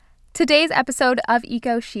Today's episode of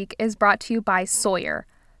Eco Chic is brought to you by Sawyer.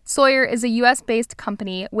 Sawyer is a US-based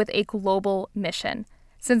company with a global mission.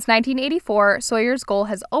 Since 1984, Sawyer's goal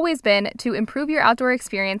has always been to improve your outdoor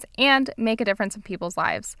experience and make a difference in people's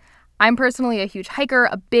lives. I'm personally a huge hiker,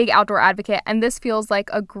 a big outdoor advocate, and this feels like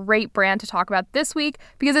a great brand to talk about this week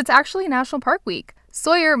because it's actually National Park Week.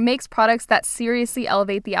 Sawyer makes products that seriously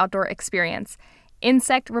elevate the outdoor experience.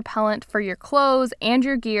 Insect repellent for your clothes and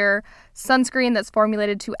your gear, sunscreen that's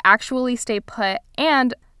formulated to actually stay put,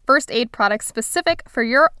 and first aid products specific for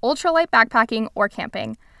your ultralight backpacking or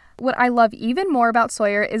camping. What I love even more about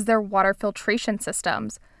Sawyer is their water filtration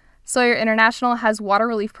systems. Sawyer International has water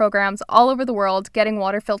relief programs all over the world, getting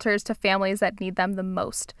water filters to families that need them the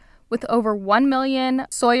most. With over 1 million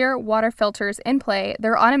Sawyer water filters in play,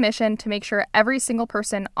 they're on a mission to make sure every single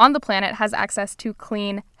person on the planet has access to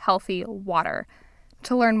clean, healthy water.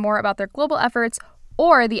 To learn more about their global efforts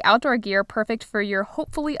or the outdoor gear perfect for your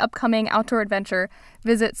hopefully upcoming outdoor adventure,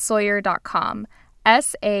 visit Sawyer.com.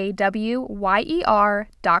 SAWYER.com.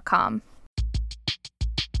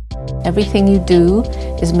 Everything you do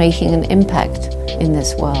is making an impact in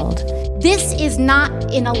this world. This is not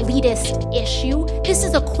an elitist issue. This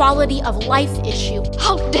is a quality of life issue.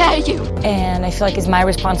 How dare you? And I feel like it's my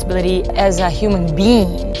responsibility as a human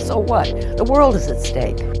being. So what? The world is at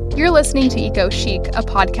stake. You're listening to Eco Chic, a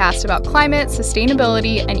podcast about climate,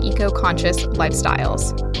 sustainability, and eco-conscious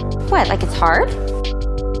lifestyles. What, like it's hard?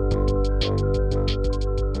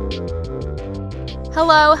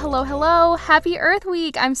 Hello. Happy Earth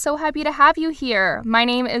Week. I'm so happy to have you here. My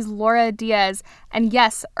name is Laura Diaz, and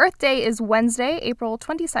yes, Earth Day is Wednesday, April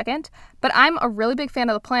 22nd, but I'm a really big fan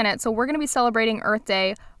of the planet, so we're going to be celebrating Earth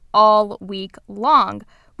Day all week long.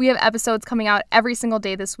 We have episodes coming out every single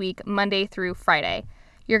day this week, Monday through Friday.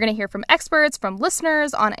 You're going to hear from experts, from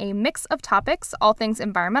listeners on a mix of topics, all things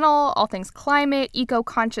environmental, all things climate,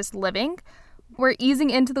 eco-conscious living. We're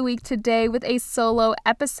easing into the week today with a solo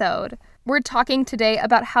episode. We're talking today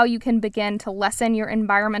about how you can begin to lessen your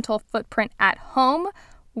environmental footprint at home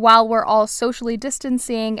while we're all socially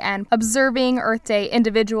distancing and observing Earth Day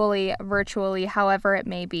individually, virtually, however it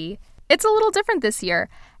may be. It's a little different this year.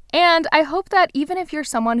 And I hope that even if you're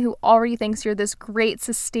someone who already thinks you're this great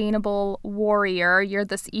sustainable warrior, you're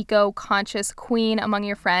this eco-conscious queen among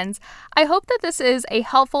your friends, I hope that this is a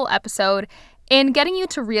helpful episode in getting you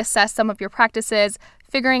to reassess some of your practices,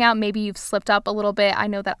 figuring out maybe you've slipped up a little bit. I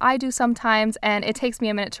know that I do sometimes, and it takes me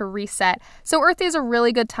a minute to reset. So Earth Day is a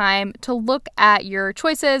really good time to look at your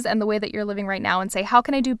choices and the way that you're living right now and say, how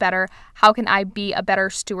can I do better? How can I be a better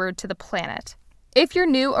steward to the planet? If you're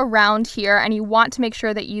new around here and you want to make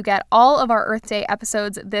sure that you get all of our Earth Day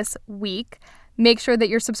episodes this week, make sure that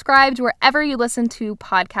you're subscribed wherever you listen to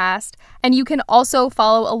podcasts. And you can also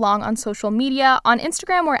follow along on social media. On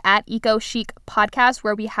Instagram, we're at Eco Chic Podcast,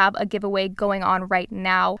 where we have a giveaway going on right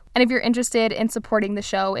now. And if you're interested in supporting the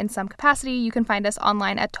show in some capacity, you can find us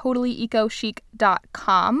online at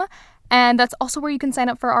totallyecochic.com. And that's also where you can sign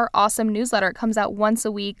up for our awesome newsletter. It comes out once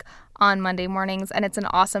a week on Monday mornings, and it's an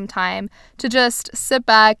awesome time to just sit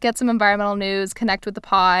back, get some environmental news, connect with the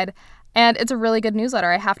pod. And it's a really good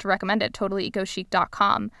newsletter. I have to recommend it,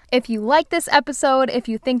 totallyecochic.com. If you like this episode, if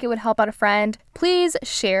you think it would help out a friend, please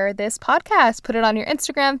share this podcast. Put it on your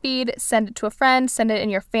Instagram feed, send it to a friend, send it in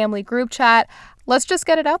your family group chat. Let's just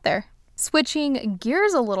get it out there. Switching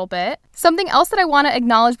gears a little bit, something else that I want to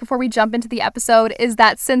acknowledge before we jump into the episode is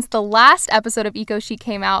that since the last episode of Eco Chic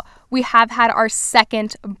came out, we have had our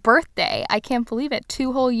second birthday. I can't believe it.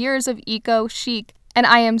 2 whole years of Eco Chic. And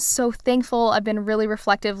I am so thankful. I've been really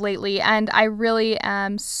reflective lately, and I really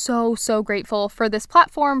am so grateful for this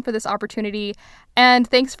platform, for this opportunity. And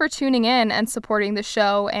thanks for tuning in and supporting the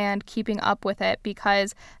show and keeping up with it,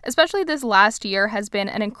 because especially this last year has been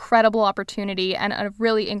an incredible opportunity and a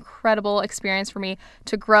really incredible experience for me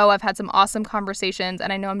to grow. I've had some awesome conversations,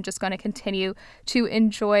 and I know I'm just going to continue to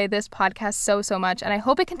enjoy this podcast so much, and I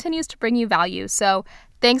hope it continues to bring you value. So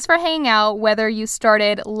thanks for hanging out, whether you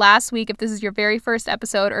started last week, if this is your very first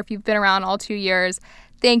episode, or if you've been around all 2 years.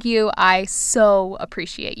 Thank you. I so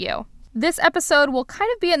appreciate you. This episode will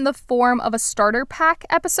kind of be in the form of a starter pack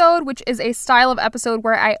episode, which is a style of episode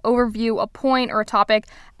where I overview a point or a topic,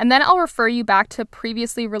 and then I'll refer you back to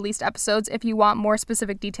previously released episodes if you want more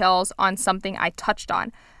specific details on something I touched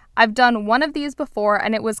on. I've done one of these before,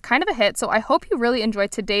 and it was kind of a hit, so I hope you really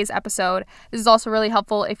enjoyed today's episode. This is also really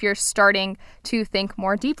helpful if you're starting to think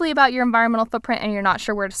more deeply about your environmental footprint and you're not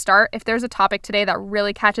sure where to start. If there's a topic today that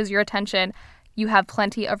really catches your attention, you have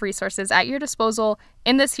plenty of resources at your disposal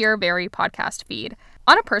in this here very podcast feed.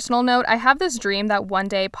 On a personal note, I have this dream that one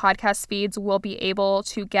day podcast feeds will be able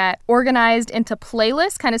to get organized into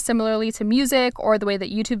playlists, kind of similarly to music or the way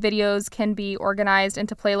that YouTube videos can be organized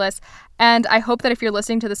into playlists. And I hope that if you're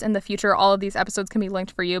listening to this in the future, all of these episodes can be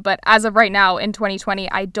linked for you. But as of right now, in 2020,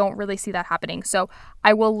 I don't really see that happening. So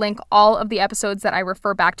I will link all of the episodes that I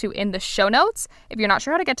refer back to in the show notes. If you're not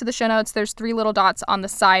sure how to get to the show notes, there's 3 little dots on the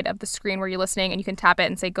side of the screen where you're listening, and you can tap it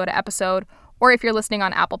and say go to episode. Or if you're listening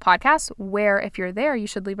on Apple Podcasts, where if you're there, you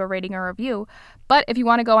should leave a rating or review. But if you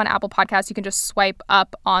want to go on Apple Podcasts, you can just swipe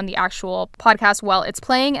up on the actual podcast while it's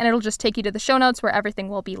playing, and it'll just take you to the show notes where everything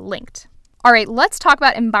will be linked. All right, let's talk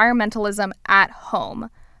about environmentalism at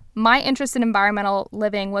home. My interest in environmental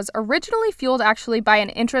living was originally fueled actually by an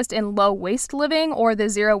interest in low waste living or the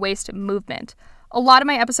zero waste movement. A lot of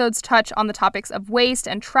my episodes touch on the topics of waste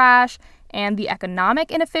and trash and the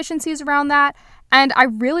economic inefficiencies around that. And I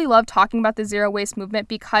really love talking about the zero waste movement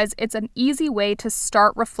because it's an easy way to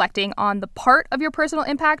start reflecting on the part of your personal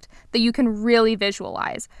impact that you can really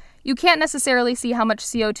visualize. You can't necessarily see how much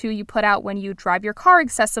CO2 you put out when you drive your car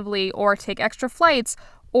excessively or take extra flights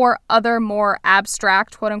or other more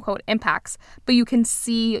abstract quote-unquote impacts, but you can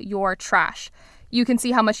see your trash. You can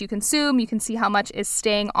see how much you consume, you can see how much is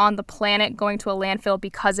staying on the planet going to a landfill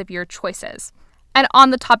because of your choices. And on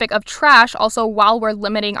the topic of trash, also while we're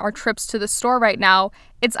limiting our trips to the store right now,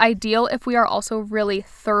 it's ideal if we are also really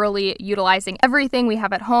thoroughly utilizing everything we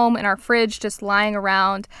have at home in our fridge just lying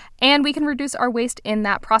around, and we can reduce our waste in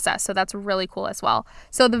that process. So that's really cool as well.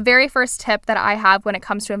 So the very first tip that I have when it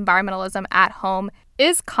comes to environmentalism at home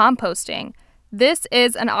is composting. This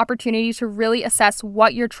is an opportunity to really assess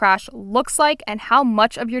what your trash looks like and how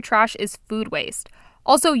much of your trash is food waste.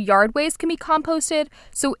 Also, yard waste can be composted,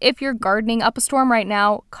 so if you're gardening up a storm right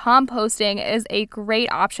now, composting is a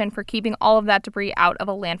great option for keeping all of that debris out of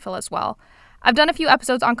a landfill as well. I've done a few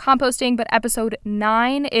episodes on composting, but episode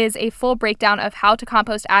 9 is a full breakdown of how to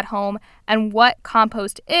compost at home and what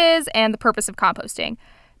compost is and the purpose of composting.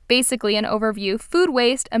 Basically, an overview, food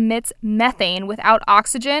waste emits methane without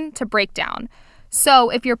oxygen to break down. So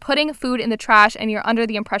if you're putting food in the trash and you're under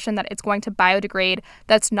the impression that it's going to biodegrade,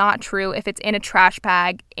 that's not true if it's in a trash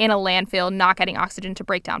bag, in a landfill, not getting oxygen to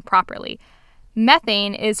break down properly.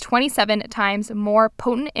 Methane is 27 times more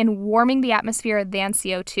potent in warming the atmosphere than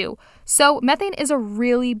CO2. So methane is a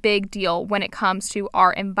really big deal when it comes to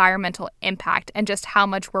our environmental impact and just how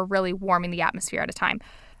much we're really warming the atmosphere at a time.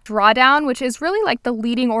 Drawdown, which is really like the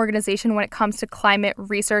leading organization when it comes to climate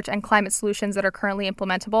research and climate solutions that are currently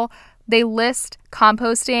implementable, they list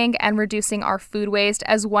composting and reducing our food waste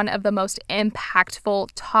as one of the most impactful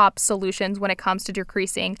top solutions when it comes to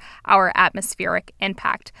decreasing our atmospheric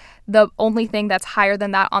impact. The only thing that's higher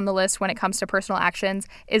than that on the list when it comes to personal actions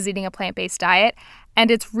is eating a plant-based diet. And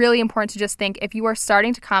it's really important to just think if you are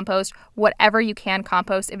starting to compost, whatever you can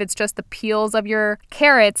compost, if it's just the peels of your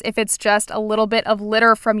carrots, if it's just a little bit of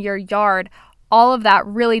litter from your yard, all of that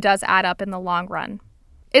really does add up in the long run.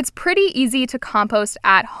 It's pretty easy to compost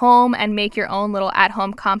at home and make your own little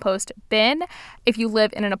at-home compost bin. If you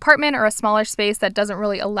live in an apartment or a smaller space that doesn't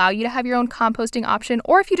really allow you to have your own composting option,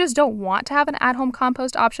 or if you just don't want to have an at-home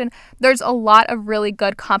compost option, there's a lot of really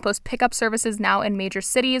good compost pickup services now in major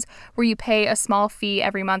cities where you pay a small fee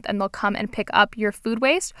every month and they'll come and pick up your food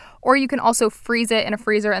waste. Or you can also freeze it in a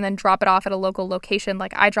freezer and then drop it off at a local location,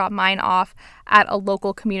 like I drop mine off at a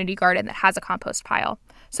local community garden that has a compost pile.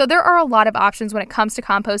 So there are a lot of options when it comes to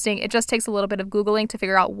composting. It just takes a little bit of Googling to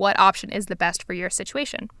figure out what option is the best for your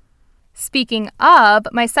situation. Speaking of,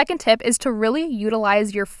 my second tip is to really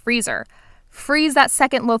utilize your freezer. Freeze that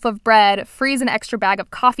second loaf of bread, freeze an extra bag of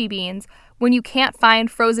coffee beans. When you can't find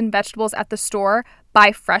frozen vegetables at the store,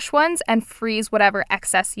 buy fresh ones and freeze whatever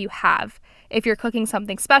excess you have. If you're cooking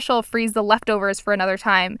something special, freeze the leftovers for another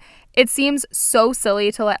time. It seems so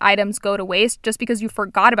silly to let items go to waste just because you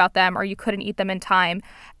forgot about them or you couldn't eat them in time.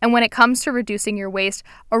 And when it comes to reducing your waste,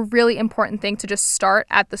 a really important thing to just start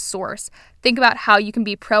at the source. Think about how you can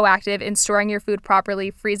be proactive in storing your food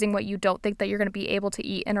properly, freezing what you don't think that you're going to be able to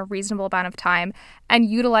eat in a reasonable amount of time, and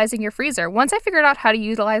utilizing your freezer. Once I figured out how to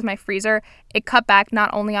utilize my freezer, it cut back not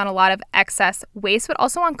only on a lot of excess waste, but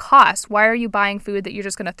also on cost. Why are you buying food that you're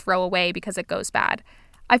just going to throw away because it goes bad?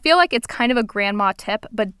 I feel like it's kind of a grandma tip,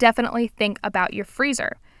 but definitely think about your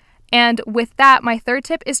freezer. And with that, my third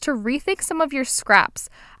tip is to rethink some of your scraps.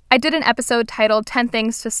 I did an episode titled 10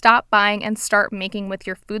 Things to Stop Buying and Start Making with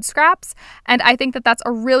Your Food Scraps, and I think that that's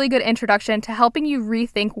a really good introduction to helping you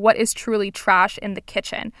rethink what is truly trash in the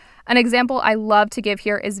kitchen. An example I love to give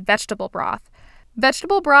here is vegetable broth.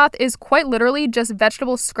 Vegetable broth is quite literally just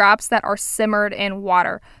vegetable scraps that are simmered in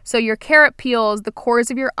water. So your carrot peels, the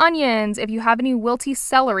cores of your onions, if you have any wilty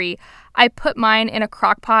celery. I put mine in a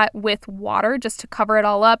crock pot with water just to cover it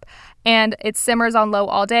all up, and it simmers on low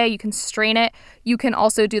all day. You can strain it. You can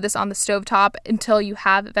also do this on the stovetop until you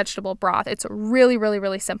have vegetable broth. It's really, really,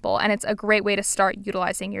 really simple, and it's a great way to start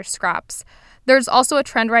utilizing your scraps. There's also a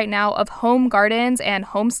trend right now of home gardens and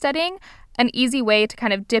homesteading. An easy way to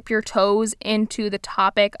kind of dip your toes into the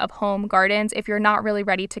topic of home gardens, if you're not really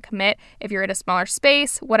ready to commit, if you're in a smaller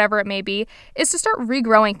space, whatever it may be, is to start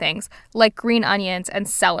regrowing things like green onions and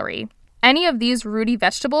celery. Any of these rooty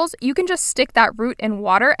vegetables, you can just stick that root in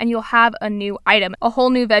water and you'll have a new item, a whole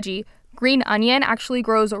new veggie. Green onion actually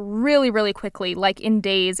grows really, really quickly, like in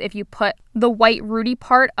days, if you put the white rooty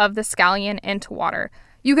part of the scallion into water.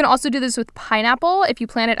 You can also do this with pineapple if you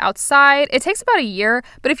plant it outside. It takes about a year,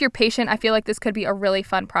 but if you're patient, I feel like this could be a really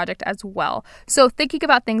fun project as well. So thinking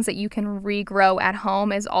about things that you can regrow at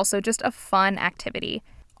home is also just a fun activity.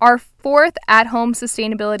 Our fourth at-home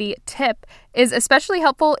sustainability tip is especially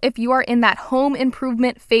helpful if you are in that home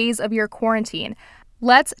improvement phase of your quarantine.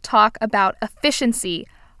 Let's talk about efficiency.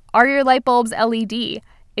 Are your light bulbs LED?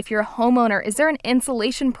 If you're a homeowner, is there an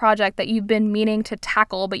insulation project that you've been meaning to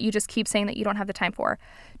tackle, but you just keep saying that you don't have the time for?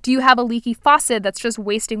 Do you have a leaky faucet that's just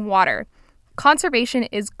wasting water? Conservation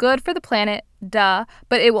is good for the planet, duh,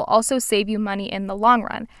 but it will also save you money in the long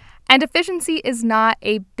run. And efficiency is not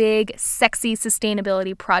a big, sexy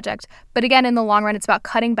sustainability project. But again, in the long run, it's about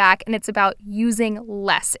cutting back and it's about using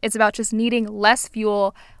less. It's about just needing less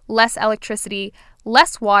fuel, less electricity,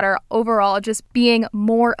 less water, overall, just being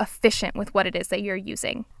more efficient with what it is that you're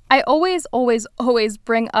using. I always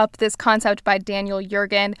bring up this concept by Daniel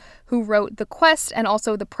Yergin, who wrote The Quest and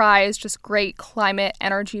also The Prize, just great climate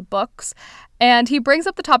energy books. And he brings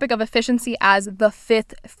up the topic of efficiency as the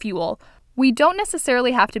fifth fuel. We don't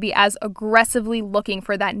necessarily have to be as aggressively looking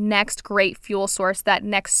for that next great fuel source, that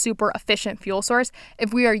next super efficient fuel source,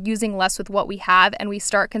 if we are using less with what we have and we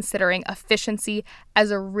start considering efficiency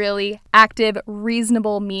as a really active,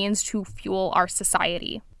 reasonable means to fuel our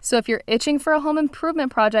society. So if you're itching for a home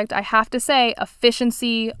improvement project, I have to say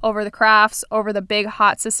efficiency over the crafts, over the big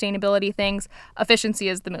hot sustainability things, efficiency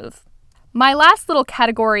is the move. My last little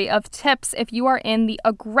category of tips, if you are in the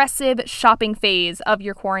aggressive shopping phase of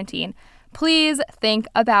your quarantine, please think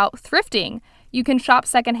about thrifting. You can shop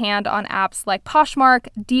secondhand on apps like Poshmark,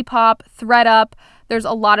 Depop, ThredUp. There's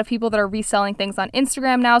a lot of people that are reselling things on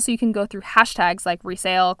Instagram now, so you can go through hashtags like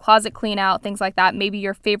resale, closet cleanout, things like that. Maybe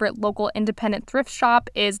your favorite local independent thrift shop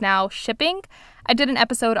is now shipping. I did an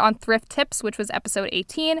episode on thrift tips, which was episode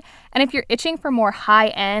 18. And if you're itching for more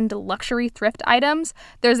high-end luxury thrift items,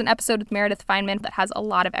 there's an episode with Meredith Feynman that has a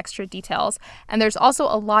lot of extra details. And there's also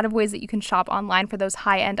a lot of ways that you can shop online for those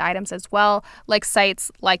high-end items as well, like sites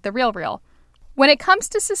like The RealReal. When it comes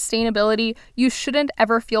to sustainability, you shouldn't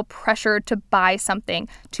ever feel pressured to buy something,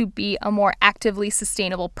 to be a more actively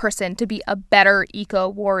sustainable person, to be a better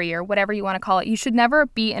eco-warrior, whatever you want to call it. You should never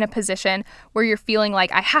be in a position where you're feeling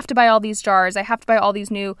like, I have to buy all these jars, I have to buy all these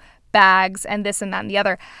new bags and this and that and the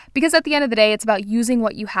other. Because at the end of the day, it's about using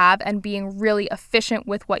what you have and being really efficient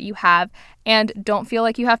with what you have. And don't feel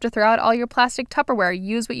like you have to throw out all your plastic Tupperware.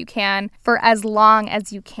 Use what you can for as long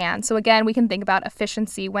as you can. So again, we can think about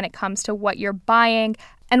efficiency when it comes to what you're buying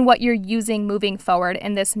and what you're using moving forward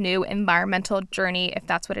in this new environmental journey, if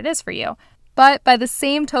that's what it is for you. But by the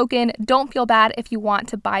same token, don't feel bad if you want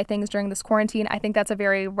to buy things during this quarantine. I think that's a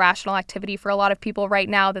very rational activity for a lot of people right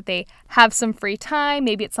now, that they have some free time.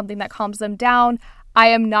 Maybe it's something that calms them down. I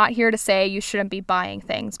am not here to say you shouldn't be buying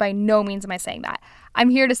things. By no means am I saying that. I'm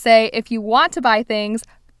here to say if you want to buy things,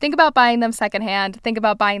 think about buying them secondhand. Think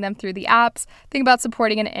about buying them through the apps. Think about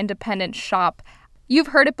supporting an independent shop. You've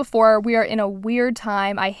heard it before. We are in a weird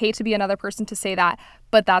time. I hate to be another person to say that,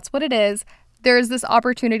 but that's what it is. There is this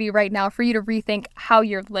opportunity right now for you to rethink how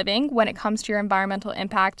you're living when it comes to your environmental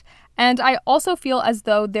impact. And I also feel as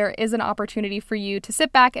though there is an opportunity for you to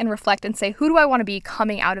sit back and reflect and say, who do I want to be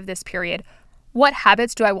coming out of this period? What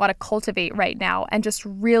habits do I want to cultivate right now and just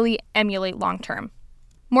really emulate long term?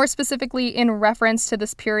 More specifically, in reference to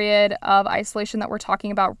this period of isolation that we're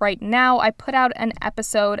talking about right now, I put out an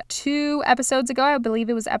episode 2 episodes ago. I believe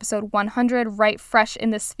it was episode 100, right fresh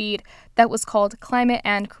in this feed, that was called Climate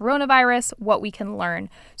and Coronavirus, What We Can Learn.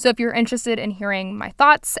 So if you're interested in hearing my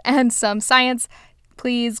thoughts and some science,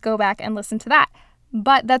 please go back and listen to that.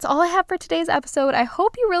 But that's all I have for today's episode. I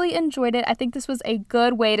hope you really enjoyed it. I think this was a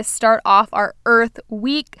good way to start off our Earth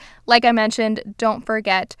Week. Like I mentioned, don't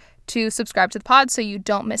forget to subscribe to the pod so you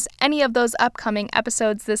don't miss any of those upcoming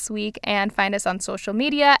episodes this week, and find us on social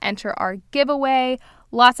media, enter our giveaway.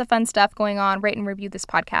 Lots of fun stuff going on. Rate and review this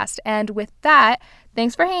podcast. And with that,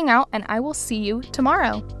 thanks for hanging out, and I will see you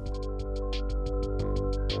tomorrow.